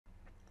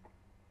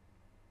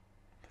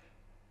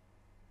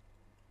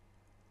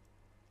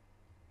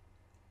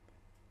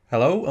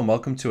Hello and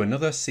welcome to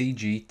another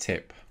CG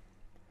tip.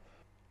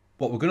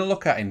 What we're going to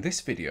look at in this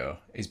video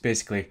is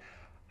basically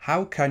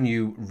how can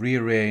you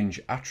rearrange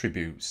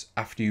attributes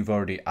after you've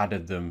already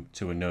added them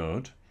to a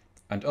node,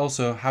 and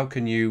also how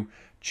can you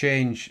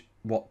change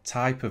what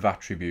type of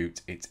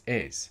attribute it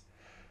is.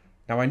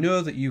 Now I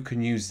know that you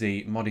can use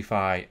the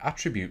modify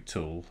attribute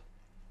tool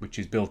which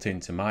is built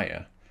into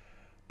Maya,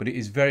 but it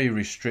is very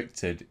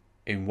restricted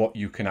in what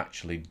you can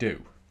actually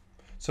do.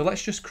 So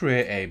let's just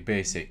create a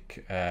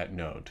basic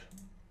node.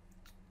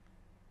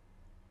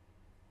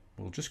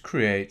 We'll just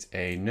create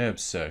a NURB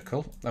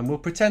circle and we'll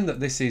pretend that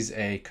this is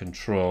a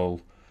control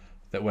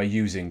that we're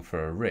using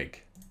for a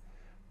rig.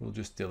 We'll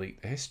just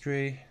delete the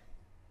history.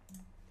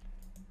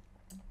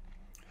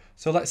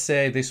 So let's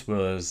say this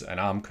was an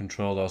arm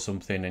control or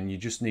something and you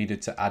just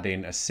needed to add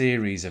in a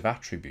series of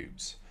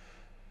attributes.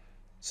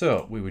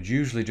 So we would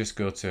usually just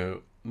go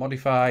to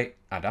modify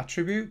add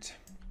attribute,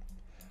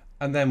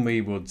 and then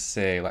we would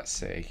say, let's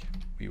say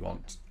we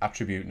want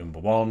attribute number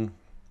 1,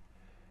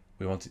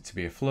 we want it to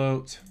be a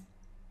float.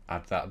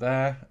 Add that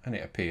there and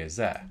it appears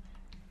there.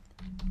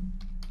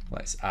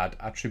 Let's add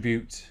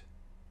attribute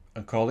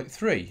and call it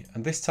 3,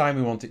 and this time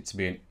we want it to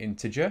be an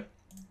integer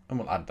and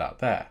we'll add that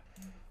there.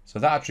 So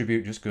that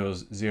attribute just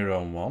goes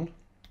 0 and 1.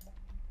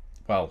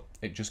 Well,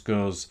 it just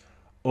goes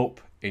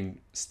up in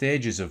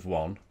stages of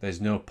 1.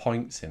 There's no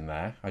points in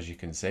there, as you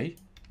can see.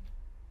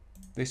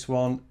 This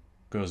one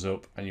goes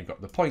up and you've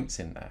got the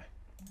points in there.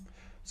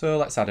 So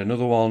let's add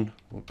another one.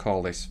 We'll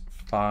call this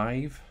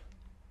 5.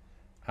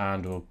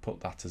 And we'll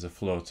put that as a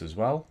float as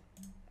well.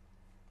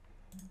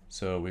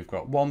 So we've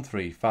got 1,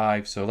 3,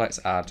 5. So let's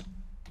add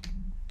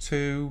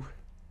 2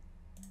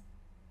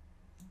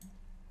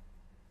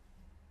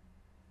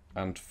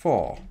 and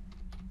 4.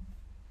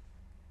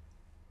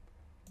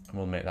 And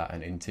we'll make that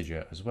an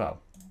integer as well.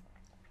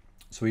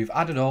 So we've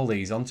added all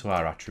these onto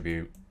our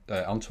attribute,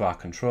 onto our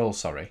control,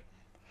 sorry.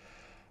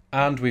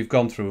 And we've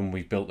gone through and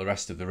we've built the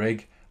rest of the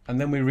rig. And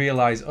then we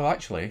realize, oh,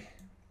 actually,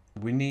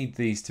 we need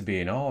these to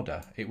be in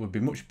order. It would be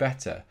much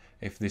better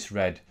if this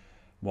read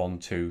 1,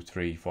 2,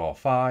 3, 4,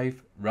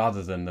 5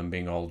 rather than them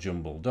being all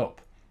jumbled up.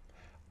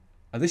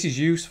 And this is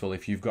useful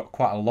if you've got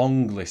quite a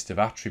long list of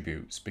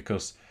attributes,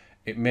 because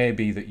it may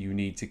be that you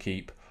need to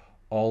keep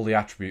all the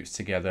attributes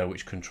together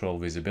which control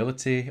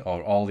visibility,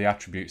 or all the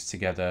attributes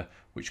together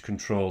which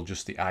control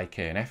just the IK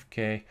and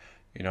FK.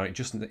 You know,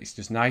 it's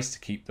just nice to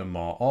keep them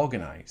more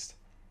organized.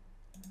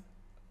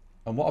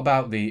 And what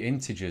about the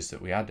integers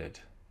that we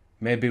added?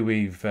 Maybe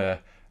we've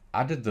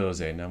added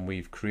those in and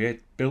we've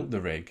built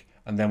the rig,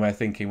 and then we're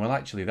thinking, well,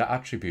 actually that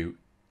attribute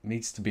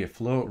needs to be a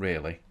float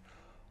really,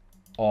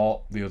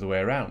 or the other way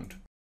around.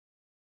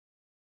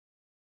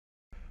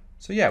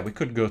 So yeah, we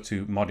could go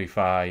to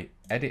modify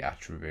edit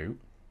attribute,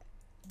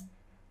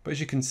 but as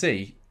you can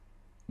see,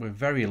 we're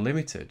very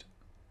limited.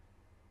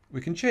 We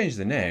can change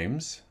the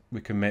names,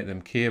 we can make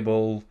them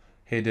keyable,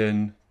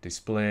 hidden,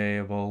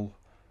 displayable.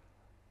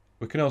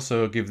 We can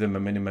also give them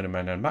a minimum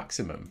and a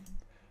maximum.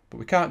 But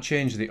we can't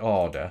change the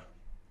order,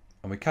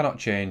 and we cannot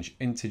change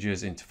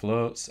integers into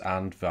floats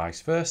and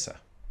vice versa.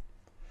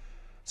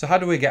 So how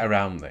do we get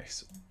around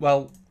this?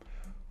 Well,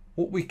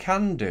 what we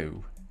can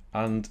do,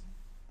 and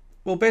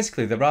well,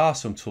 basically there are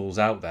some tools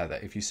out there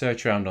that if you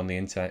search around on the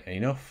internet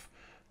enough,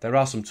 there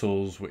are some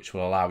tools which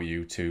will allow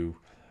you to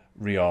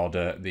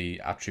reorder the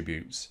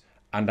attributes.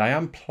 And I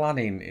am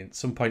planning at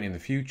some point in the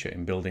future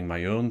in building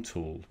my own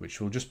tool,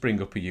 which will just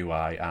bring up a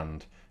UI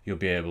and you'll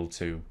be able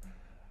to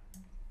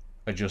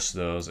adjust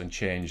those and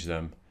change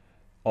them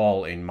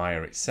all in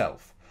Maya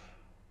itself.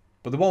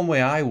 But the one way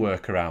I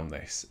work around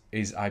this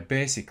is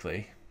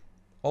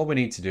all we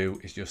need to do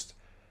is just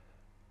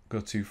go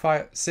to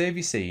File, Save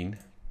Your Scene,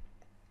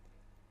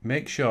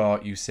 make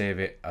sure you save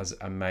it as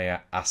a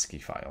Maya ASCII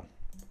file.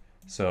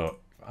 So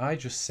I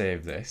just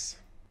save this.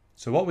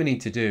 So what we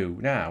need to do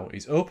now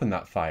is open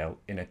that file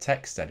in a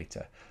text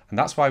editor, and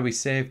that's why we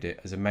saved it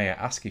as a Maya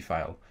ASCII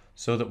file,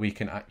 so that we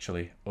can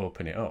actually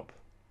open it up.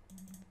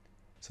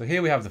 So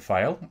here we have the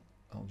file.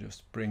 I'll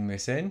just bring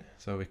this in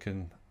so we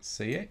can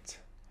see it.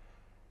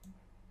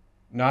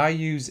 Now I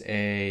use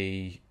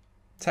a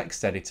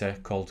text editor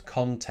called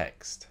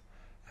Context.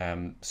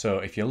 So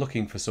if you're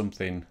looking for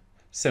something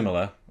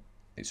similar,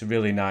 it's a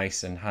really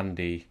nice and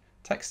handy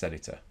text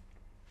editor.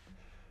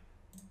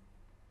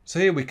 So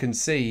here we can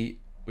see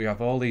we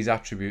have all these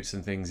attributes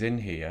and things in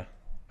here,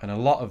 and a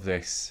lot of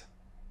this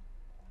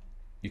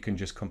you can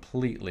just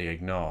completely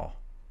ignore.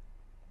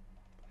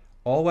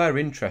 All we're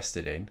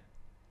interested in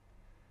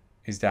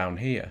is down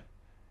here.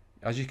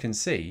 As you can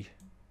see,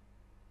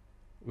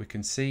 we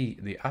can see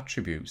the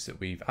attributes that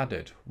we've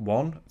added: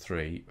 1,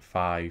 3,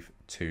 5,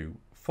 2,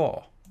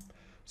 4.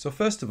 So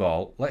first of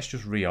all, let's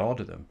just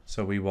reorder them.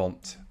 So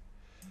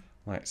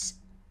let's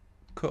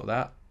cut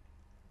that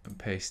and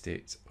paste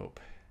it up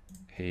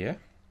here.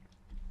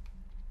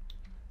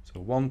 So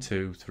 1,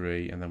 2,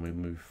 3, and then we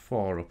move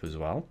 4 up as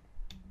well.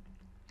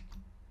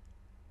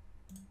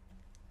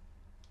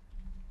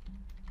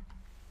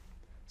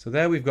 So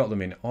there we've got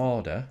them in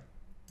order.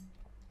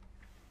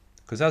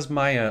 because as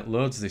Maya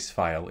loads this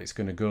file, it's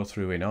going to go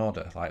through in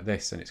order like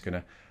this, and it's going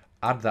to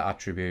add that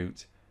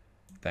attribute,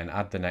 then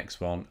add the next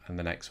one, and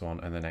the next one,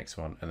 and the next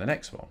one, and the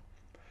next one.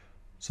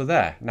 So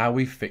there, now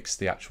we've fixed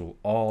the actual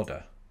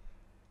order.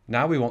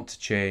 Now we want to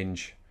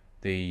change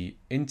the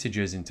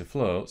integers into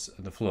floats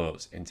and the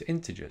floats into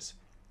integers.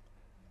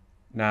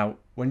 Now,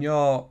 when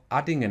you're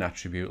adding an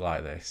attribute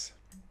like this,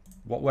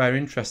 what we're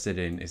interested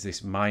in is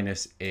this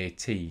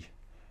 -at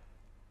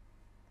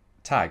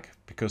tag,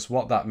 because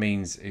what that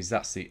means is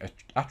that's the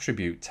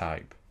attribute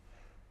type.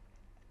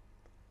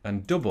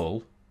 And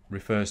double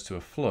refers to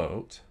a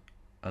float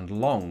and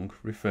long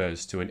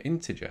refers to an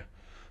integer.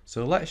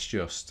 So let's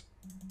just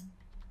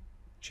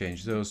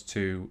change those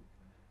two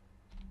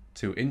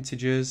to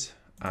integers,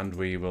 and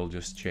we will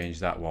just change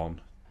that one,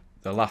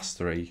 the last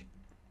three,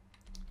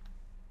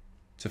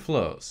 to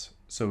floats.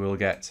 So we'll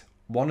get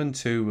 1 and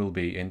 2 will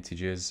be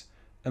integers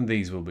and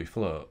these will be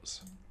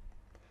floats.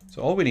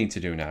 So all we need to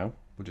do now,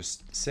 we'll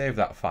just save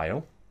that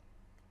file,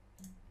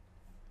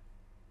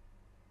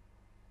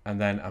 and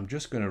then I'm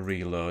just going to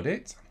reload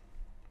it.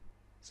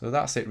 So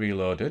that's it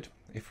reloaded.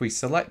 If we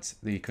select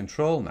the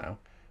control now,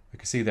 we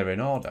can see they're in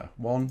order.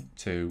 1,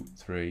 2,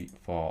 3,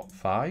 4,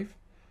 5.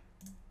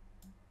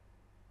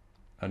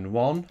 And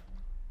 1,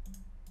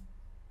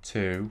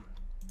 2.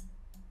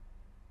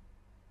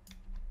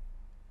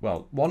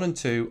 Well, 1 and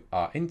 2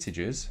 are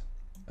integers,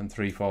 and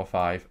 3, 4,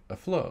 5 are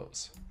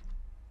floats.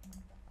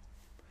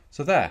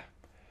 So there.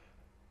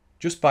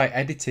 Just by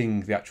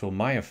editing the actual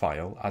Maya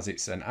file as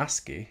it's an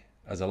ASCII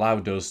has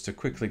allowed us to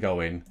quickly go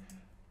in,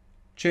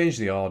 change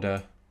the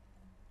order,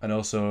 and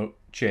also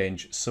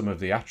change some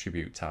of the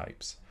attribute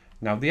types.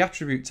 Now the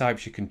attribute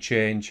types you can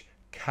change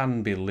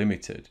can be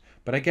limited,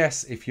 but I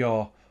guess if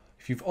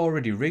you've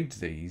already rigged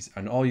these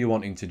and all you're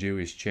wanting to do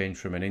is change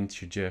from an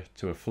integer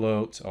to a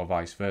float or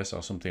vice versa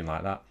or something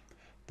like that,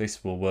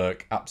 this will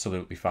work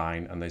absolutely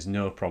fine and there's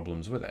no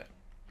problems with it.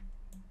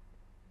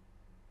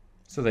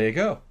 So there you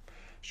go.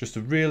 It's just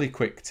a really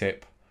quick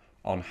tip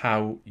on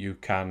how you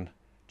can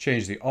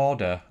change the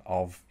order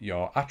of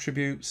your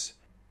attributes,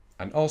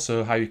 and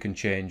also how you can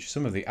change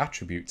some of the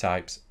attribute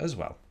types as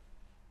well.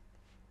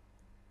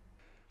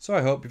 So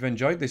I hope you've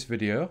enjoyed this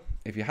video.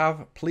 If you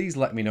have, please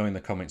let me know in the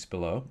comments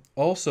below.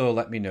 Also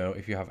let me know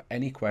if you have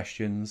any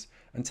questions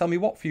and tell me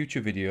what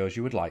future videos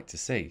you would like to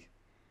see.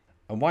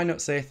 And why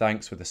not say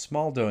thanks with a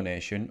small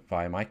donation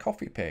via my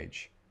Ko-fi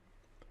page.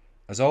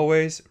 As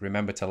always,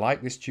 remember to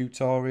like this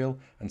tutorial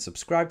and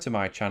subscribe to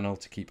my channel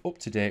to keep up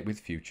to date with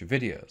future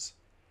videos.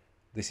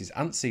 This is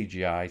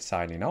AntCGI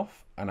signing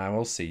off, and I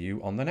will see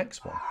you on the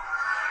next one.